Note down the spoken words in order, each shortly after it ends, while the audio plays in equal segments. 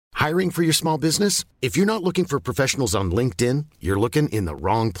Hiring for your small business? If you're not looking for professionals on LinkedIn, you're looking in the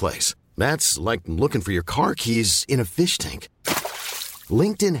wrong place. That's like looking for your car keys in a fish tank.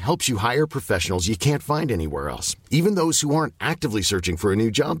 LinkedIn helps you hire professionals you can't find anywhere else, even those who aren't actively searching for a new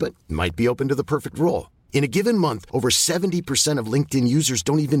job but might be open to the perfect role. In a given month, over 70% of LinkedIn users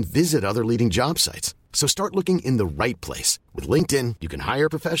don't even visit other leading job sites. So start looking in the right place. With LinkedIn, you can hire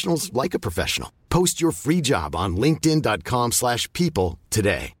professionals like a professional. Post your free job on linkedin.com/people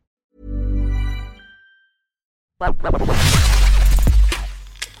today.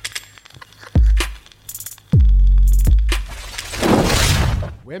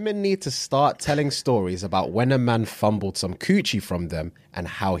 Women need to start telling stories about when a man fumbled some coochie from them and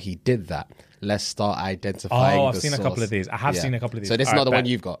how he did that. Let's start identifying the I've seen source. a couple of these. I have seen a couple of these. So this is not the one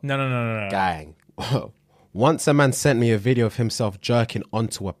you've got? No. Gang. Once a man sent me a video of himself jerking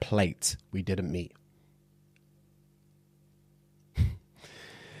onto a plate. We didn't meet.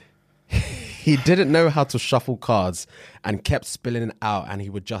 He didn't know how to shuffle cards and kept spilling it out, and he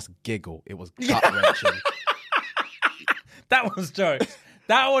would just giggle. It was gut-wrenching. That was jokes.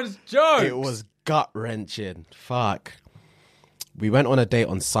 That was jokes. It was gut-wrenching. Fuck. We went on a date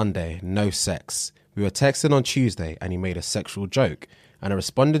on Sunday, no sex. We were texting on Tuesday and he made a sexual joke. And I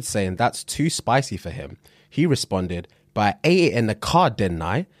responded saying that's too spicy for him. He responded, but I ate it in the car, didn't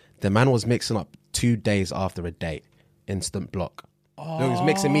I? The man was mixing up 2 days after a date. Instant block. No, he was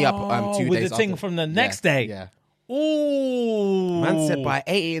mixing me up 2 days with the after. thing from the next day. Yeah. Ooh. Man said, but I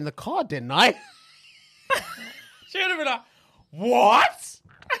ate it in the car, didn't I? She would have been like, what?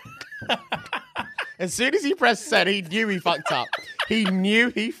 As soon as he pressed send, he knew he fucked up. He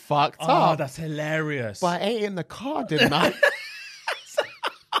knew he fucked up. Oh, that's hilarious. But I ate it in the car, didn't I?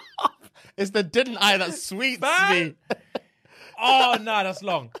 It's the didn't I that sweets me. Oh, no, that's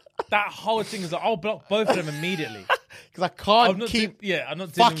long. That whole thing is like, I'll block both of them immediately. Because I can't keep I'm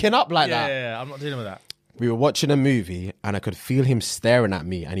not fucking up like that. Yeah, I'm not dealing with that. We were watching a movie and I could feel him staring at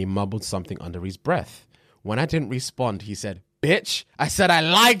me and he mumbled something under his breath. When I didn't respond, he said, bitch, I said I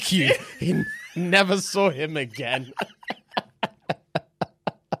like you. He never saw him again.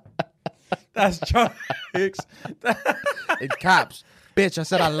 That's jokes. In caps, bitch, I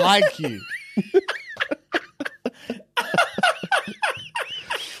said I like you.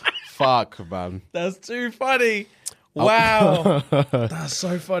 Fuck, man. That's too funny. Wow. That's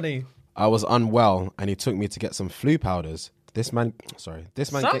so funny. I was unwell and he took me to get some flu powders. This man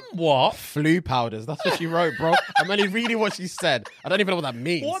Somewhat? Flu powders. That's what she wrote, bro. I'm only reading what she said. I don't even know what that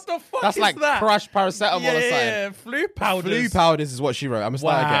means. What the fuck That's is like that? crushed paracetamol or something. Yeah, flu powders. Flu powders is what she wrote. I'm gonna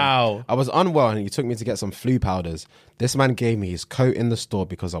start again. I was unwell and he took me to get some flu powders. This man gave me his coat in the store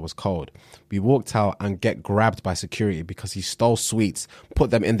because I was cold. We walked out and get grabbed by security because he stole sweets, put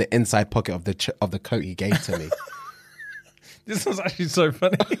them in the inside pocket of the coat he gave to me. This was actually so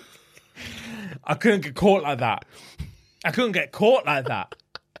funny. I couldn't get caught like that.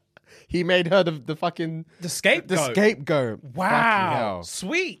 He made her the fucking... The scapegoat. The scapegoat. Wow.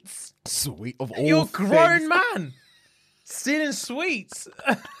 Sweets. Sweet of all You're a grown things. man. Stealing sweets.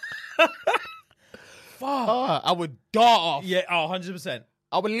 Fuck. I would dart off. Yeah, 100%.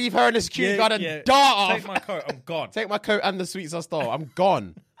 I would leave her in the security guard and dart off. Take my coat, I'm gone. Take my coat and the sweets I stole. I'm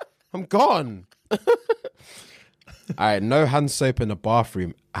gone. I'm gone. All right, no hand soap in the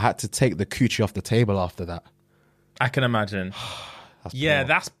bathroom. I had to take the coochie off the table after that. I can imagine. That's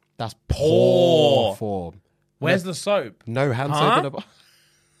That's That's poor. poor form. Where's the soap? No hand soap in the bar.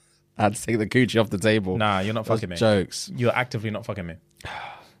 I had to take the Coochie off the table. Nah, you're not fucking me. Jokes. You're actively not fucking me.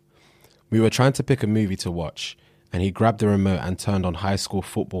 We were trying to pick a movie to watch, and he grabbed the remote and turned on high school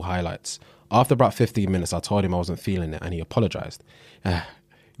football highlights. After about 15 minutes, I told him I wasn't feeling it, and he apologized.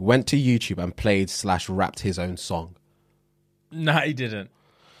 Went to YouTube and played/rapped his own song. Nah, he didn't.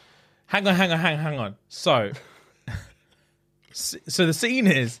 Hang on. So the scene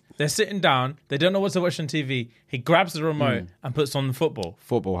is they're sitting down, they don't know what to watch on TV. He grabs the remote and puts on the football.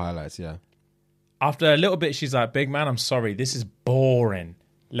 Football highlights, yeah. After a little bit, she's like, "Big man, I'm sorry. This is boring.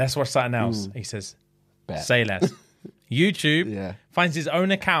 Let's watch something else." He says, Bet. "Say less." YouTube finds his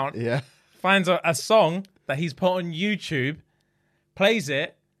own account, finds a song that he's put on YouTube, plays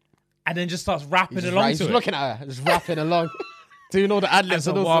it, and then just starts rapping along He's to it. looking at her, just rapping along, doing all the ad-libs.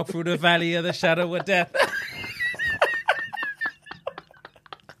 As I walk through the valley of the shadow of death.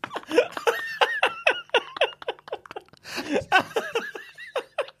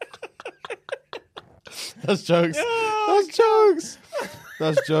 That's jokes.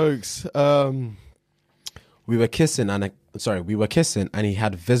 That's jokes. We were kissing and he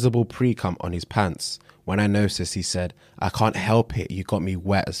had visible pre-cum on his pants. When I noticed, he said, "I can't help it. You got me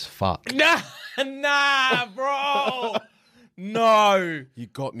wet as fuck." Nah, bro. No. You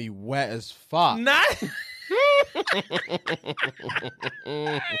got me wet as fuck. Nah.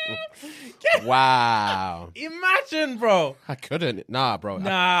 Wow. Imagine, bro. I couldn't. Nah, bro.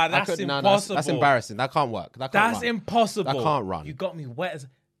 Nah, that's impossible. That's embarrassing. That can't work. That's impossible. That can't run. You got me wet as...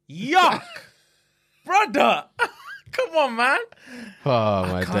 Yuck. Brother. Come on, man. Oh,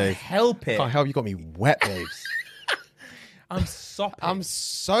 my Can't days. help it. Can't help you got me wet, babes. I'm sopping. I'm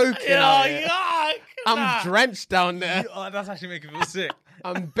soaking Yo, out here. yuck. I'm drenched down there. Oh, that's actually making me feel sick.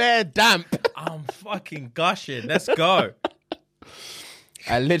 I'm bare damp. I'm fucking gushing. Let's go.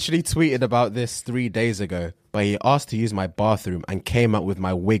 I literally tweeted about this 3 days ago, but he asked to use my bathroom and came up with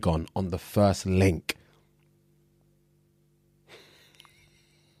my wig on the first link.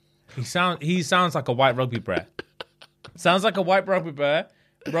 He sounds like a white rugby brat. Sounds like a white rugby brat.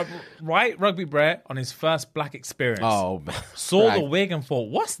 White rugby brat on his first black experience. Oh, man. Saw Right. the wig and thought,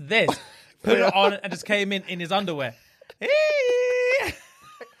 what's this? Put it on and just came in his underwear.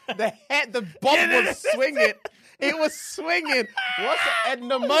 The bob was swinging. It was swinging. What's the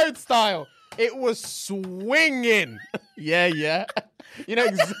Edna Mode style? It was swinging. Yeah. You know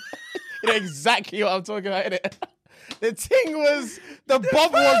exactly what I'm talking about, innit? The thing was, the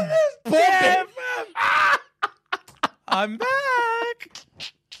bob was bobbing. I'm back.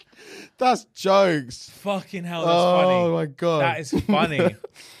 That's jokes. Fucking hell, that's funny. Oh my God. That is funny.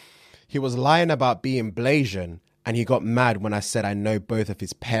 He was lying about being Blasian, and he got mad when I said I know both of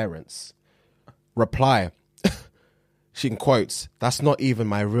his parents. Reply. She in quotes, that's not even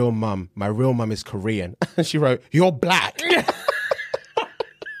my real mum. My real mum is Korean. And she wrote, you're black.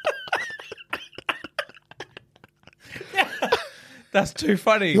 That's too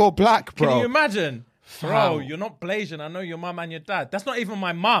funny. You're black, bro. Can you imagine? Bro, Fam. you're not Blasian. I know your mum and your dad. That's not even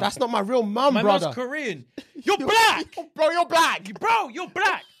my mum. That's not my real mum, my brother. mum's Korean. You're black. Bro, you're black. Bro, you're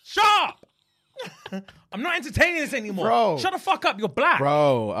black. Shut up. I'm not entertaining this anymore. Bro. Shut the fuck up. You're black.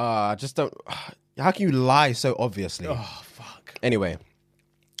 Bro, just don't... How can you lie so obviously? Oh, fuck. Anyway,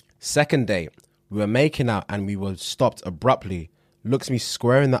 second date. We were making out and we were stopped abruptly, looks me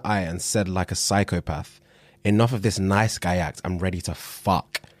square in the eye and said like a psychopath, enough of this nice guy act. I'm ready to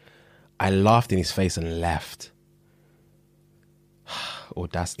fuck. I laughed in his face and left.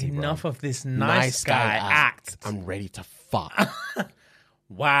 Audacity, bro. Enough of this nice guy act. I'm ready to fuck.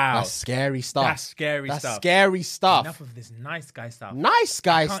 Wow. That's scary stuff. That's scary That's stuff. scary stuff. Enough of this nice guy stuff. Nice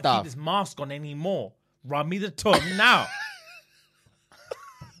guy Can't stuff. keep this mask on anymore. Rub me the tongue now.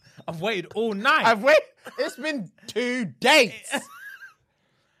 I've waited all night. It's been 2 dates.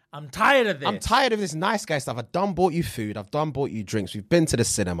 I'm tired of this. I'm tired of this nice guy stuff. I've done bought you food. I've done bought you drinks. We've been to the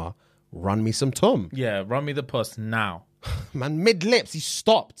cinema. Run me some tum. Yeah, run me the puss now. Man, mid-lips, he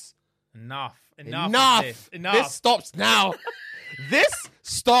stopped. Enough. Of this. Enough. This stops now. This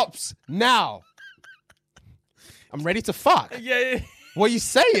stops now. I'm ready to fuck. Yeah. What are you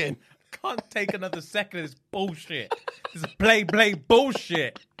saying? Can't take another second of this bullshit. This play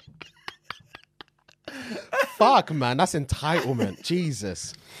bullshit. Fuck, man. That's entitlement.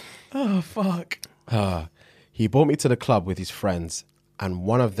 Jesus. Oh, fuck. He brought me to the club with his friends, and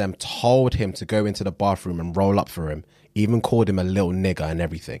one of them told him to go into the bathroom and roll up for him, even called him a little nigger and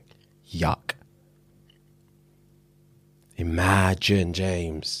everything. Yuck. Imagine,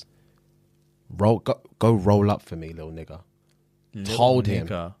 James. Go roll up for me, little nigger. Told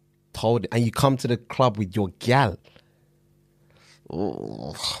him. And you come to the club with your gal.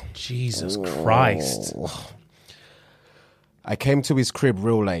 Jesus Christ. I came to his crib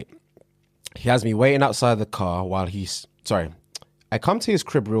real late. He has me waiting outside the car while I come to his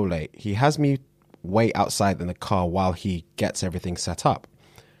crib real late. He has me wait outside in the car while he gets everything set up.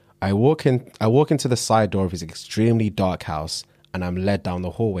 I walk into the side door of his extremely dark house, and I'm led down the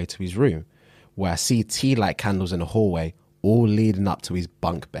hallway to his room, where I see tea light candles in the hallway, all leading up to his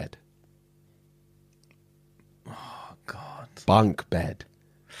bunk bed. Oh, God. Bunk bed.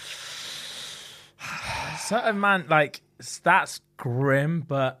 Certain man, like, that's grim,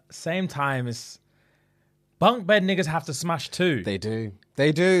 but same time, it's bunk bed niggas have to smash too. They do.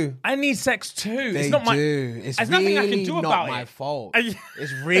 They do. I need sex too. They It's not do. It's It's nothing I can really do not about my it. fault.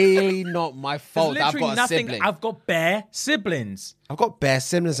 It's really not my fault that I've got a sibling. I've got bare siblings. I've got bare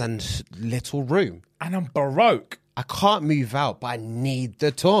siblings and little room. And I'm baroque. I can't move out, but I need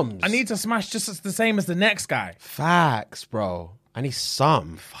the tums. I need to smash just as the same as the next guy. Facts, bro. I need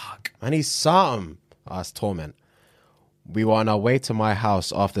some. Fuck. I need some. Oh, that's torment. We were on our way to my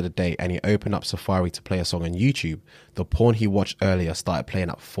house after the date, and he opened up Safari to play a song on YouTube. The porn he watched earlier started playing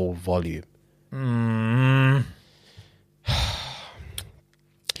at full volume.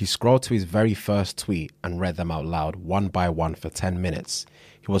 He scrolled to his very first tweet and read them out loud, one by one, for 10 minutes.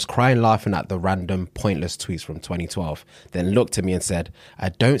 He He was crying laughing at the random pointless tweets from 2012, then looked at me and said, I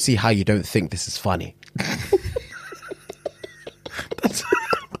don't see how you don't think this is funny.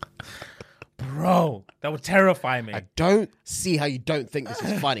 Bro, that would terrify me. I don't see how you don't think this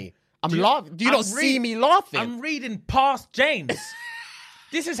is funny. I'm laughing. Do you not see me laughing? I'm reading past James.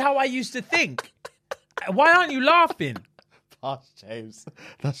 This is how I used to think. Why aren't you laughing? Past James.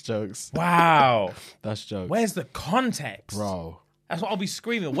 That's jokes. Wow. That's jokes. Where's the context? Bro. That's what I'll be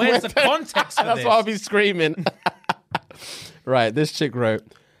screaming. Where's the context for That's this? what I'll be screaming. Right, this chick wrote,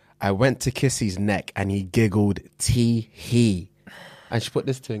 I went to kiss his neck and he giggled tee-hee. And she put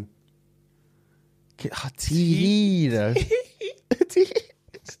this thing. Tee-hee, though.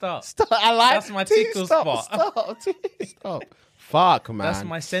 Stop. I like That's my tickle spot. Stop. Fuck, man. That's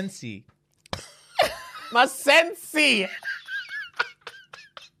my sensei. My sensei.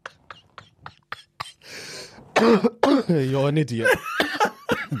 You're an idiot.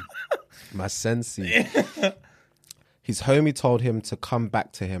 My sensei. His homie told him to come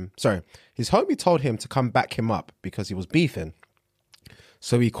back to him. Sorry. His homie told him to come back him up because he was beefing.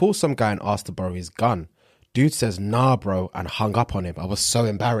 So he called some guy and asked to borrow his gun. Dude says, nah, bro, and hung up on him. I was so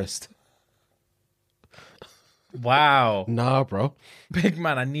embarrassed. Wow. Nah, bro. Big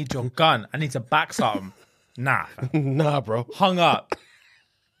man, I need your gun. I need to back something. Nah. Nah, bro. Hung up.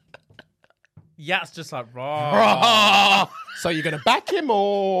 Yat's just like, raw. So you're going to back him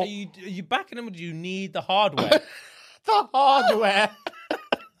or? Are you backing him or do you need the hardware? The hardware.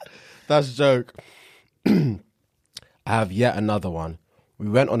 That's a joke. I have yet another one. We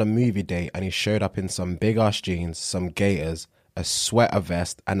went on a movie date and he showed up in some big ass jeans, some gaiters, a sweater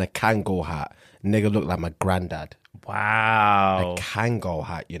vest, and a Kangol hat. Nigga looked like my granddad. Wow. A Kangol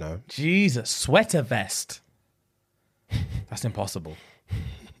hat, you know. Jesus, sweater vest. That's impossible.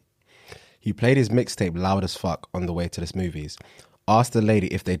 He played his mixtape loud as fuck on the way to the movies. Asked the lady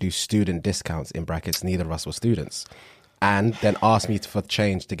if they do student discounts, in brackets, neither of us were students. And then asked me for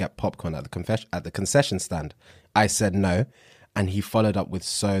change to get popcorn at the concession stand. I said no. And he followed up with,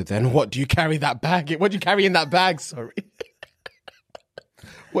 so then what do you carry that bag in? What do you carry in that bag? Sorry.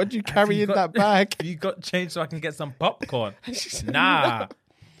 What do you carry in that bag? You got change so I can get some popcorn. Nah.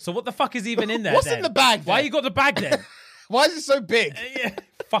 So what the fuck is even in there? What's then? in the bag? Why you got the bag then? Why is it so big? Yeah.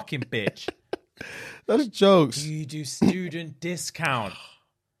 Fucking bitch. That's jokes. You do student discount.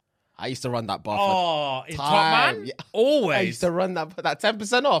 I used to run that bar. Oh, in Top Man? Yeah. Always. I used to run that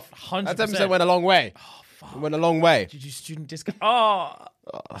 10% off. 100%. That 10% went a long way. Oh, fuck. It went a long way. Did you student discount? Oh.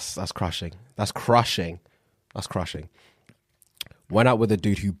 That's crushing. That's crushing. That's crushing. Went out with a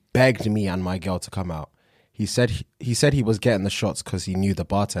dude who begged me and my girl to come out. He said he was getting the shots because he knew the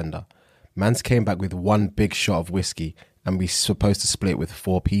bartender. Mans came back with one big shot of whiskey and we supposed to split with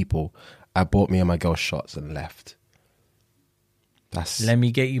 4 people. I bought me and my girl shots and left. Let me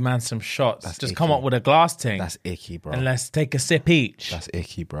get you, man, some shots. Just icky. come up with a glass thing. That's icky, bro. And let's take a sip each. That's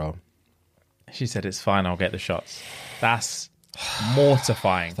icky, bro. She said, it's fine, I'll get the shots. That's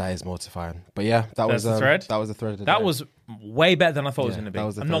mortifying. That is mortifying. But yeah, that was the thread. That was the thread of the That day. was way better than I thought it was going to be.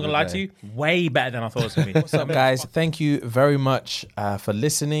 I'm not going to lie to you. Way better than I thought it was going to be. What's up, guys? Thank you very much for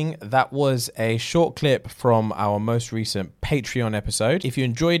listening. That was a short clip from our most recent Patreon episode. If you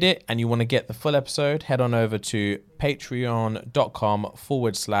enjoyed it and you want to get the full episode, head on over to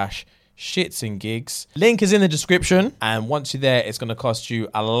patreon.com/ShxtsnGigs. Link is in the description. And once you're there, it's going to cost you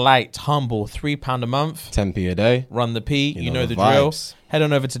a light, humble £3 a month. 10p a day. Run the P. You know the vibes. drill. Head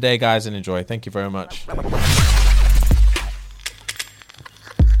on over today, guys, and enjoy. Thank you very much.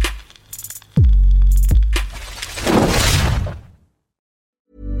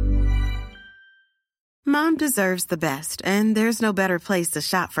 Mom deserves the best, and there's no better place to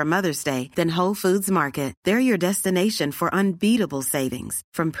shop for Mother's Day than Whole Foods Market. They're your destination for unbeatable savings,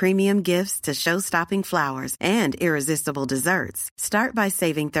 from premium gifts to show-stopping flowers and irresistible desserts. Start by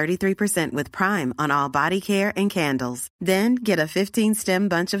saving 33% with Prime on all body care and candles. Then get a 15-stem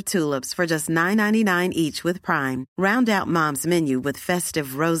bunch of tulips for just $9.99 each with Prime. Round out Mom's menu with festive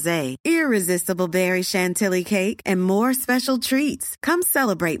rosé, irresistible berry chantilly cake, and more special treats. Come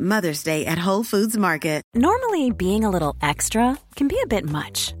celebrate Mother's Day at Whole Foods Market. Normally, being a little extra can be a bit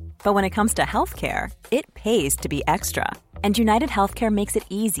much, but when it comes to healthcare, it pays to be extra. And United Healthcare makes it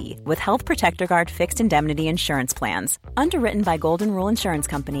easy with Health Protector Guard fixed indemnity insurance plans. Underwritten by Golden Rule Insurance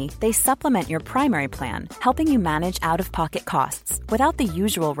Company, they supplement your primary plan, helping you manage out-of-pocket costs without the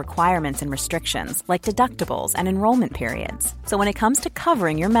usual requirements and restrictions like deductibles and enrollment periods. So when it comes to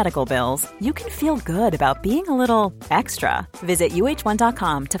covering your medical bills, you can feel good about being a little extra. Visit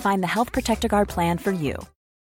uh1.com to find the Health Protector Guard plan for you.